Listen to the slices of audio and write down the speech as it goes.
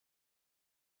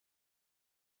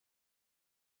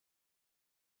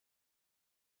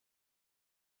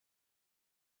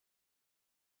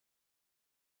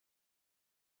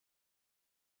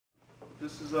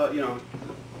this is you know,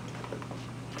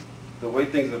 the way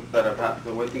things that have happened,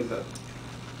 the way things that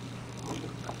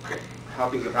how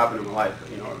things have happened in my life,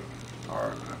 you know,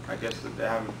 are I guess that they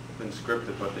haven't been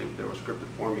scripted, but they were scripted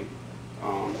for me.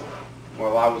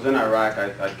 While I was in Iraq,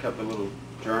 I kept a little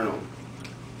journal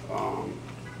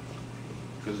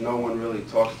because no one really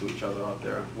talks to each other out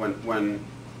there when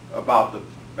about the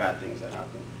bad things that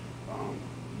happen.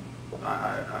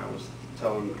 I was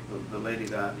telling the lady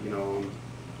that, you know,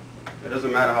 it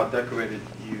doesn't matter how decorated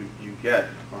you get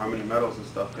or how many medals and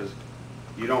stuff, because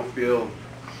you don't feel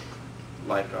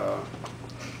like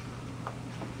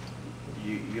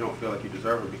you don't feel like you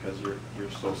deserve it because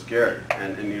you're so scared.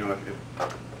 And you know, if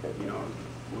you know,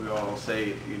 we all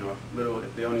say, you know,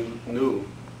 if they only knew,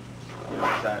 you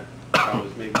know, that I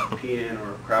was maybe peeing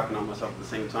or crapping on myself at the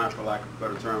same time, for lack of a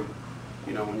better term,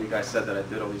 you know, when you guys said that I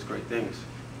did all these great things.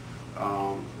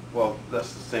 Well,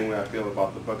 that's the same way I feel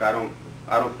about the book. I don't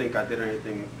think I did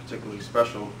anything particularly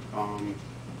special.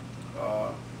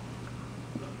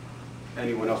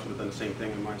 Anyone else would have done the same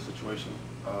thing in my situation.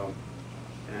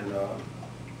 And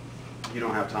you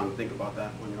don't have time to think about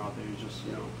that when you're out there. You just,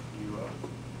 you know,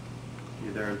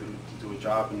 you're there to do a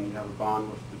job, and you have a bond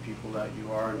with the people that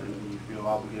you are, and you feel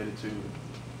obligated to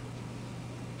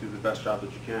do the best job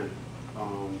that you can.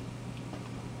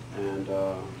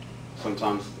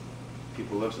 Sometimes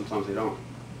people live, sometimes they don't.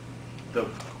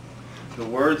 The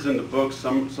words in the book,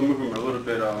 some of them are a little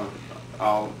bit,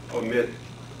 I'll omit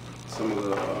some of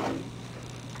the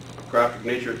graphic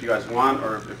nature if you guys want,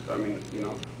 or if, I mean, you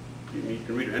know, you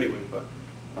can read it anyway, but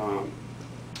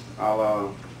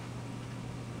I'll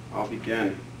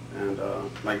begin. And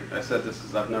like I said,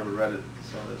 I've never read it,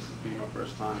 so this will be my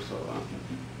first time, so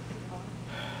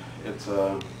it's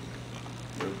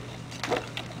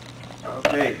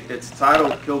okay, it's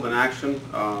titled Killed in Action,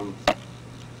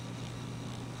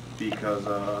 because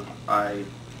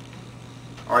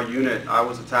our unit, I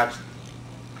was a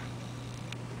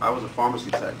pharmacy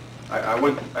tech.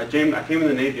 I came in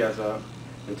the Navy as an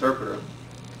interpreter,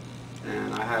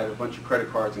 and I had a bunch of credit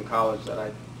cards in college that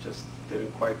I just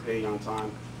didn't quite pay on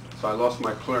time. So I lost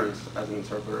my clearance as an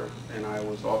interpreter, and I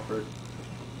was offered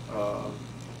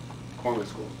corpsman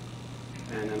school.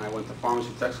 And then I went to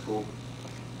pharmacy tech school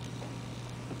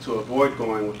to avoid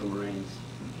going with the Marines.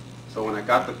 So when I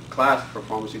got the class for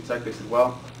pharmacy tech, they said,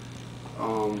 well,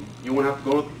 you won't have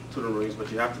to go to the Marines, but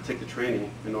you have to take the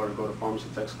training in order to go to pharmacy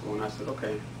tech school. And I said,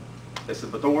 okay. They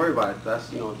said, but don't worry about it.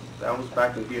 That's, you know, that was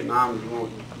back in Vietnam. You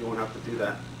won't have to do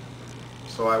that.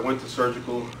 So I went to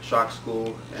surgical shock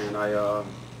school, and I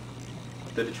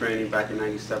did the training back in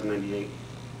 '97, '98,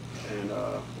 and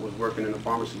was working in the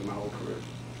pharmacy my whole career.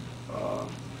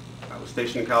 I was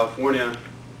stationed in California,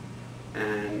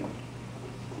 and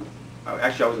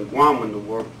actually I was in Guam when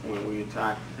we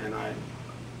attacked, and I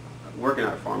working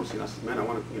at a pharmacy, and I said, man, I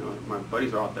want to, you know, my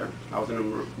buddies are out there. I was in a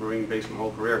Marine base my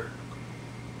whole career.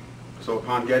 So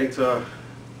upon getting to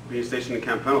being stationed in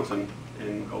Camp Pendleton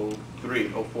in '03,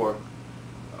 '04,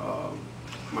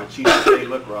 my chief said, hey,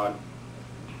 look, Rod,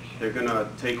 they're going to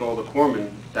take all the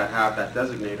corpsmen that have that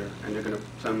designator, and they're going to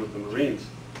send them with the Marines.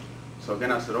 So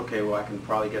again, I said, okay, well, I can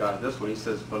probably get out of this one. He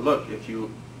says, but look, if you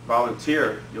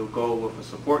volunteer, you'll go with a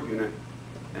support unit,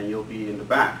 and you'll be in the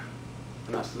back.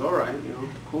 And I said, all right, you know,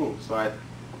 cool. So I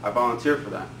volunteered for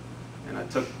that. And I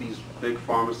took these big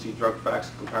pharmacy drug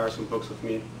facts comparison books with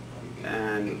me,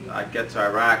 and I get to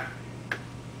Iraq.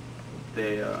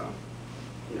 They,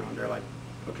 you know, they're like,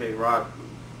 okay, Rod,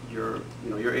 you're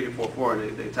 84-4, and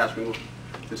they attached me with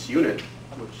this unit,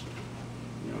 which,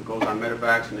 you know, goes on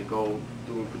medevacs, and they go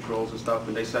doing patrols and stuff.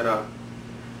 And they said, I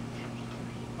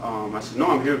said, no,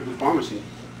 I'm here to do pharmacy.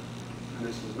 And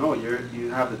they said, no,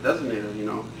 you have the designator, you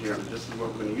know, here. This is what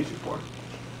we're going to use you for.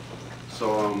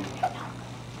 So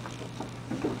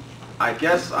I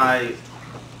guess I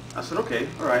said, okay,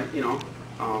 all right, you know,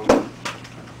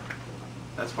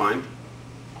 that's fine.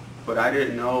 But I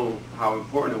didn't know how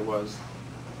important it was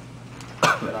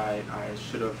that I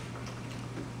should have,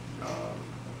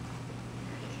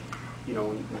 you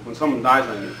know, when someone dies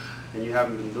on you and you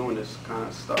haven't been doing this kind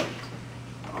of stuff.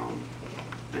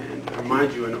 And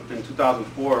remind you, in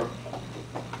 2004,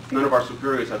 none of our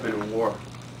superiors have been in war.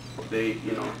 They,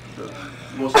 you know,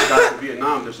 most of the guys in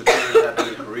Vietnam, their superiors have been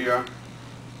in Korea,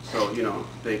 so, you know,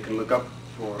 they can look up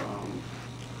for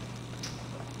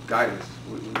guidance.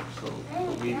 We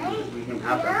didn't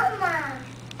have that.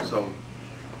 So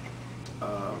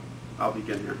I'll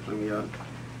begin here. Let me.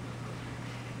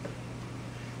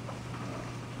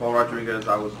 Paul Rodriguez.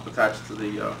 I was attached to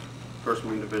the 1st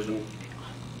Marine Division,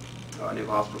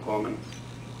 Naval Hospital Corpsman,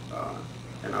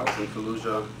 and I was in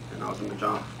Fallujah, and I was in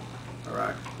Najaf,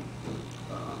 Iraq.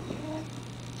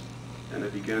 and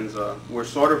it begins, we're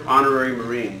sort of honorary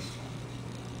Marines.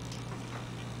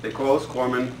 They call us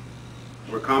corpsmen.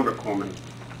 We're combat corpsmen,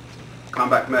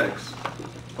 combat medics,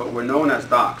 but we're known as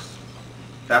docs.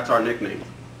 That's our nickname.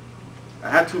 I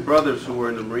had two brothers who were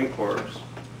in the Marine Corps,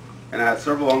 and I had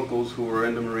several uncles who were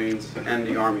in the Marines and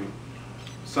the Army.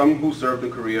 Some who served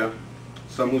in Korea,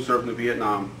 some who served in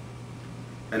Vietnam,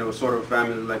 and it was sort of a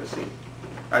family legacy.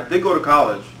 I did go to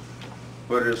college,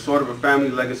 but it is sort of a family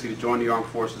legacy to join the armed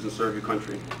forces and serve your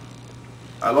country.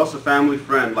 I lost a family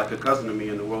friend, like a cousin to me,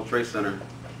 in the World Trade Center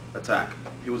attack.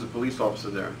 He was a police officer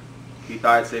there. He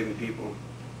died saving people.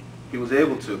 He was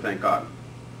able to, thank God,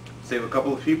 save a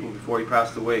couple of people before he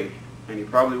passed away, and he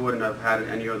probably wouldn't have had it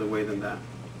any other way than that.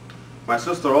 My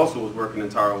sister also was working in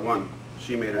Tower 1.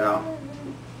 She made it out.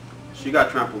 She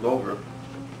got trampled over,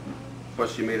 but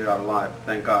she made it out alive,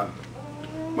 thank God.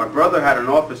 My brother had an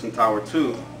office in Tower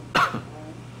 2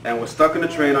 and was stuck in a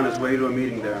train on his way to a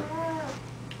meeting there.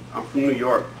 I'm from New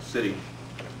York City,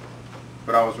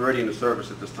 but I was already in the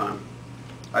service at this time.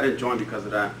 I didn't join because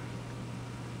of that.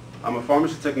 I'm a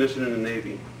pharmacy technician in the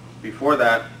Navy. Before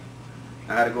that,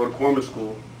 I had to go to corpsman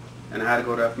school, and I had to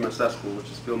go to FMSS school, which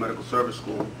is Field Medical Service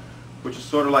School, which is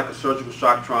sort of like a surgical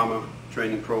shock trauma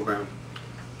training program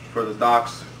for the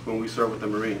docs when we served with the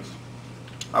Marines.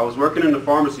 I was working in the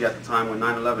pharmacy at the time when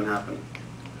 9/11 happened.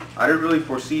 I didn't really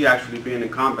foresee actually being in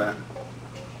combat,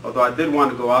 although I did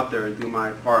want to go out there and do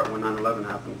my part when 9/11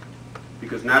 happened,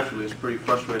 because naturally it's pretty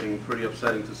frustrating and pretty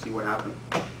upsetting to see what happened.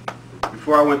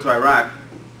 Before I went to Iraq,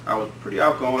 I was pretty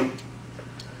outgoing,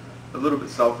 a little bit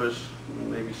selfish,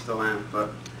 maybe still am,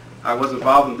 but I was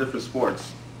involved in different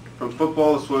sports, from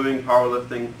football to swimming,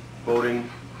 powerlifting, boating.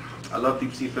 I love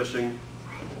deep sea fishing.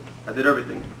 I did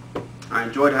everything. I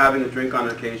enjoyed having a drink on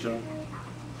occasion,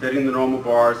 hitting the normal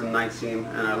bars and night scene,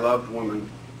 and I loved women.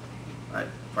 I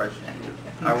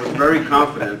was very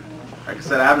confident. Like I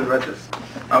said, I haven't read this.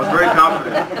 I was very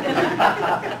confident.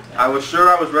 I was sure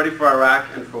I was ready for Iraq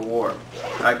and for war.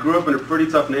 I grew up in a pretty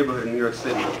tough neighborhood in New York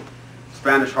City,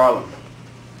 Spanish Harlem.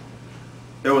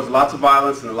 There was lots of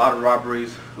violence and a lot of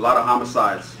robberies, a lot of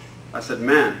homicides. I said,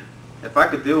 man, if I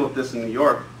could deal with this in New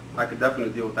York, I could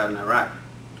definitely deal with that in Iraq.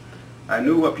 I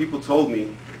knew what people told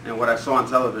me and what I saw on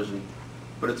television,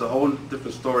 but it's a whole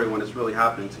different story when it's really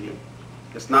happening to you.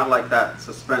 It's not like that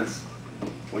suspense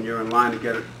when you're in line to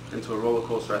get into a roller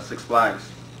coaster at Six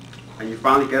Flags, and you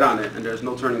finally get on it and there's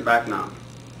no turning back now.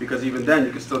 Because even then,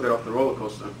 you can still get off the roller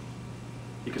coaster.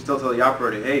 You can still tell the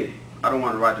operator, hey, I don't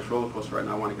want to ride this roller coaster right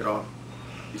now, I want to get off.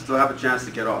 You still have a chance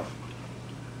to get off.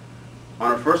 On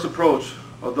our first approach,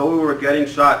 although we were getting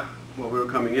shot while we were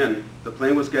coming in, the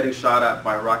plane was getting shot at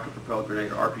by a rocket-propelled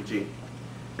grenade, or RPG.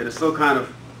 It still kind of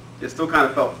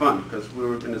felt fun because we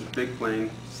were in this big plane,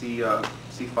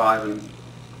 C5, and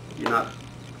you're not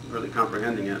really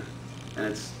comprehending it, and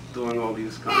it's doing all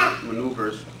these kind of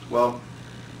maneuvers. Well,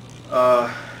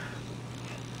 I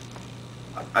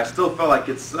still felt like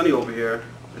it's sunny over here.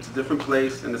 It's a different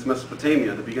place, and it's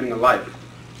Mesopotamia, the beginning of life.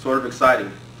 Sort of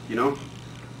exciting, you know?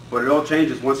 But it all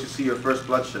changes once you see your first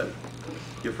bloodshed,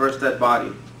 your first dead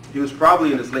body. He was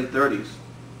probably in his late 30s.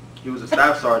 He was a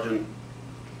staff sergeant.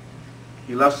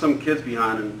 He left some kids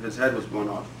behind and his head was blown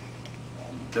off.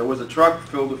 There was a truck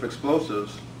filled with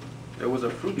explosives. There was a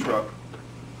fruit truck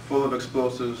full of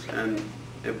explosives, and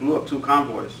it blew up two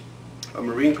convoys, a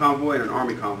Marine convoy and an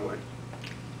Army convoy.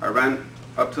 I ran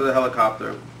up to the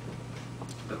helicopter.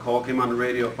 The call came on the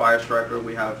radio, fire striker,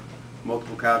 we have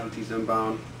multiple casualties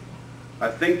inbound. I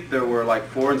think there were like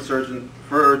four urgent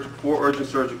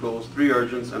surgicals, 3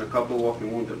 urgents, and a couple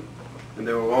walking wounded. And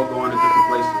they were all going to different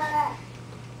places.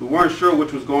 We weren't sure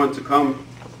which was going to come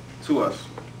to us.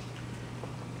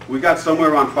 We got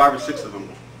somewhere around 5 or 6 of them.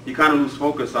 You kind of lose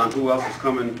focus on who else is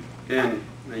coming in,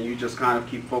 and you just kind of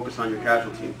keep focus on your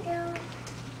casualty,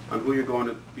 on who you're going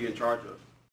to be in charge of.